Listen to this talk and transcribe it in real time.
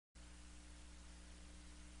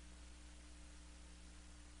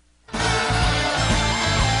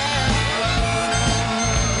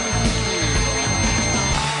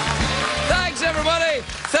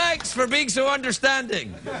for being so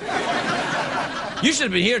understanding. You should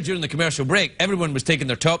have been here during the commercial break. Everyone was taking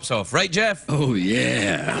their tops off, right, Jeff? Oh,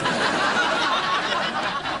 yeah.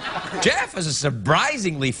 Jeff has a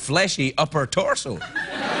surprisingly fleshy upper torso.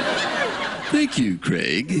 Thank you,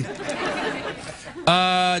 Craig. Do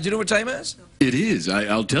you know what time it is? It is.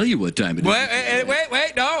 I'll tell you what time it is.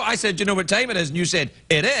 Wait, no. I said, do you know what time it is? And you said,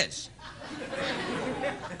 it is.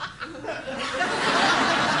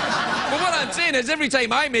 What I'm saying is, every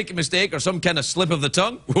time I make a mistake or some kind of slip of the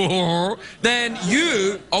tongue, then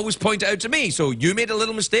you always point it out to me. So you made a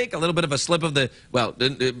little mistake, a little bit of a slip of the, well,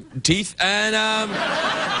 teeth, and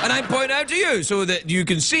I'm pointing out to you so that you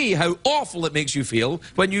can see how awful it makes you feel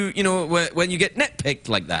when you get nitpicked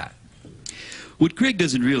like that. What Craig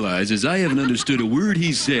doesn't realize is I haven't understood a word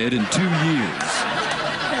he said in 2 years.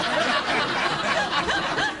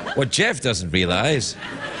 What Jeff doesn't realize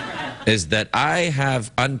is that I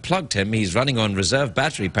have unplugged him. He's running on reserve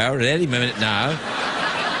battery power at any minute now.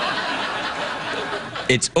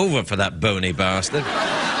 It's over for that bony bastard.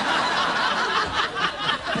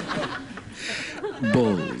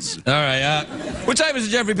 Bulls. All right, what time is it,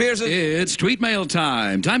 Jeffrey Pearson? It's tweet mail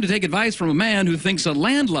time. Time to take advice from a man who thinks a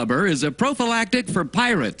landlubber is a prophylactic for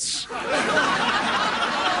pirates.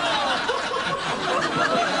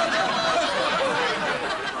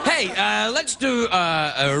 Hey, let's do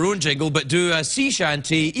our own jingle, but do a sea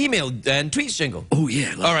shanty email and tweets jingle. Oh,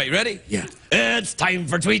 yeah. All right, ready? Yeah. It's time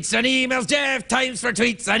for tweets and emails, Jeff. Times for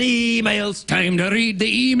tweets and emails. Time to read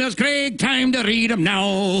the emails, Craig. Time to read them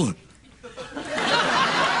now.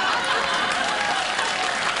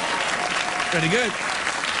 Pretty good.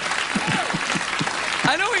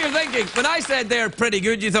 I know what you're thinking. When I said they're pretty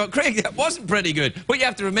good, you thought, Craig, that wasn't pretty good. What you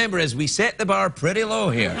have to remember is we set the bar pretty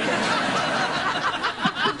low here.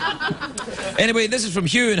 Anyway, this is from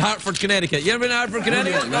Hugh in Hartford, Connecticut. You ever been to Hartford,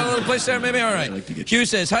 Connecticut? Got a little place there, maybe? All right. Hugh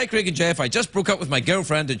says, hi, Craig and Jeff. I just broke up with my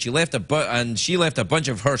girlfriend and she left a bunch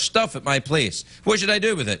of her stuff at my place. What should I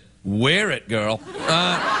do with it? Wear it, girl.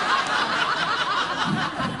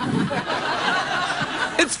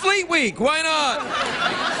 It's Fleet Week. Why not?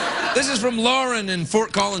 This is from Lauren in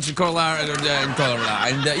Fort Collins, in Colorado.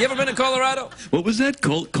 And you ever been to Colorado? What was that?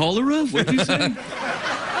 Cholera? What did you say?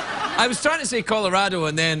 I was trying to say Colorado,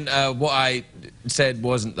 and then what I said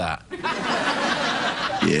wasn't that.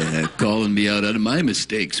 Yeah, calling me out of my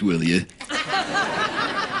mistakes, will you?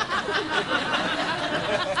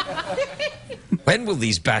 When will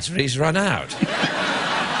these batteries run out?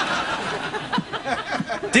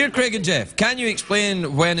 Dear Craig and Jeff, can you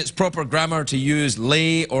explain when it's proper grammar to use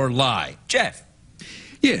lay or lie? Jeff?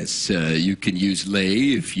 Yes, you can use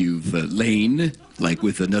lay if you've lain, like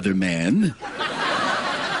with another man.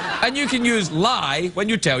 And you can use lie when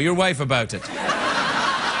you tell your wife about it.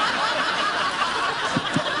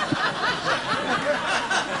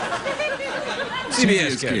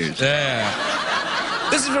 CBS cares. Yeah.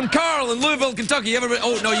 This is from Carl in Louisville, Kentucky. You ever been?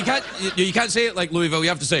 Oh no, you can't say it like Louisville. You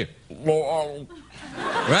have to say, right?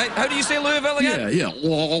 How do you say Louisville again? Yeah.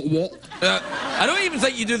 I don't even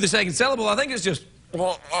think you do the second syllable. I think it's just.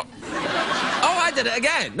 Oh, I did it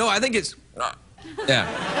again. No, I think it's. Yeah.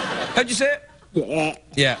 How'd you say it?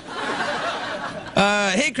 Yeah.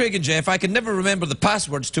 Hey, Craig and Jeff, I can never remember the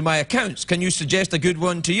passwords to my accounts. Can you suggest a good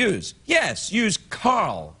one to use? Yes, use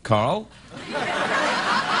Carl. Carl?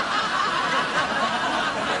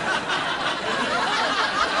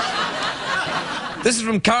 This is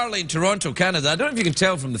from Carly in Toronto, Canada. I don't know if you can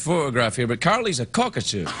tell from the photograph here, but Carly's a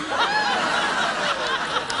cockatoo.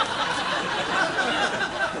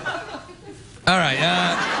 All right,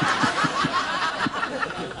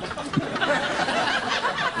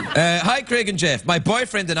 hi, Craig and Jeff. My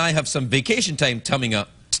boyfriend and I have some vacation time coming up.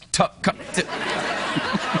 It's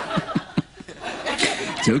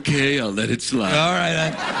okay, I'll let it slide. All right,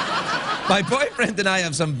 then. My boyfriend and I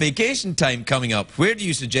have some vacation time coming up. Where do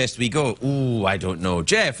you suggest we go? Ooh, I don't know.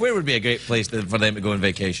 Jeff, where would be a great place for them to go on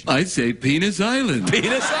vacation? I'd say Penis Island.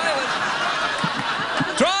 Penis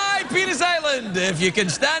Island. Try Penis Island. If you can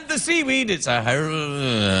stand the seaweed, it's a... All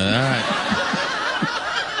right.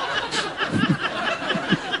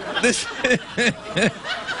 Let's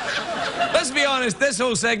be honest, this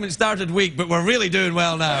whole segment started weak, but we're really doing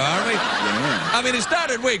well now, aren't we? Yeah. I mean, it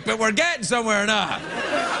started weak, but we're getting somewhere now.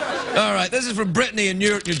 All right, this is from Brittany in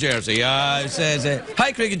Newark, New Jersey. It says,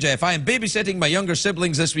 hi, Craig and Jeff. I am babysitting my younger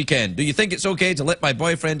siblings this weekend. Do you think it's okay to let my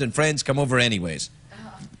boyfriend and friends come over anyways?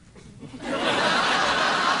 Well,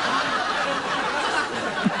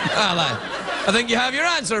 I think you have your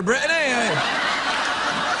answer, Brittany.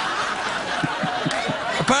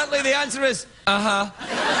 Apparently the answer is,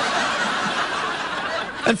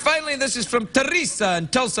 And finally, this is from Teresa in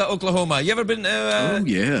Tulsa, Oklahoma. You ever been to... Oh,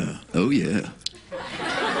 yeah. Oh, yeah.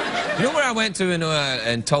 You know where I went to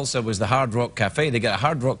in Tulsa was the Hard Rock Cafe. They got a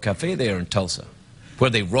Hard Rock Cafe there in Tulsa, where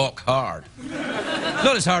they rock hard.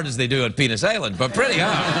 Not as hard as they do on Penis Island, but pretty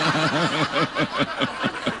hard.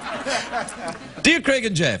 Dear Craig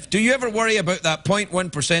and Jeff, do you ever worry about that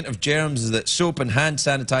 0.1% of germs that soap and hand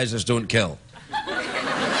sanitizers don't kill?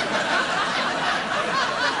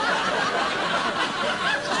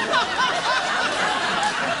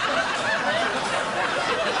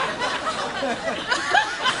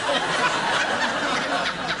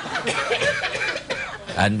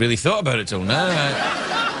 I hadn't really thought about it till now.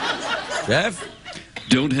 Jeff?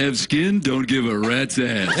 Don't have skin, don't give a rat's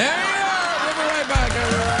ass. There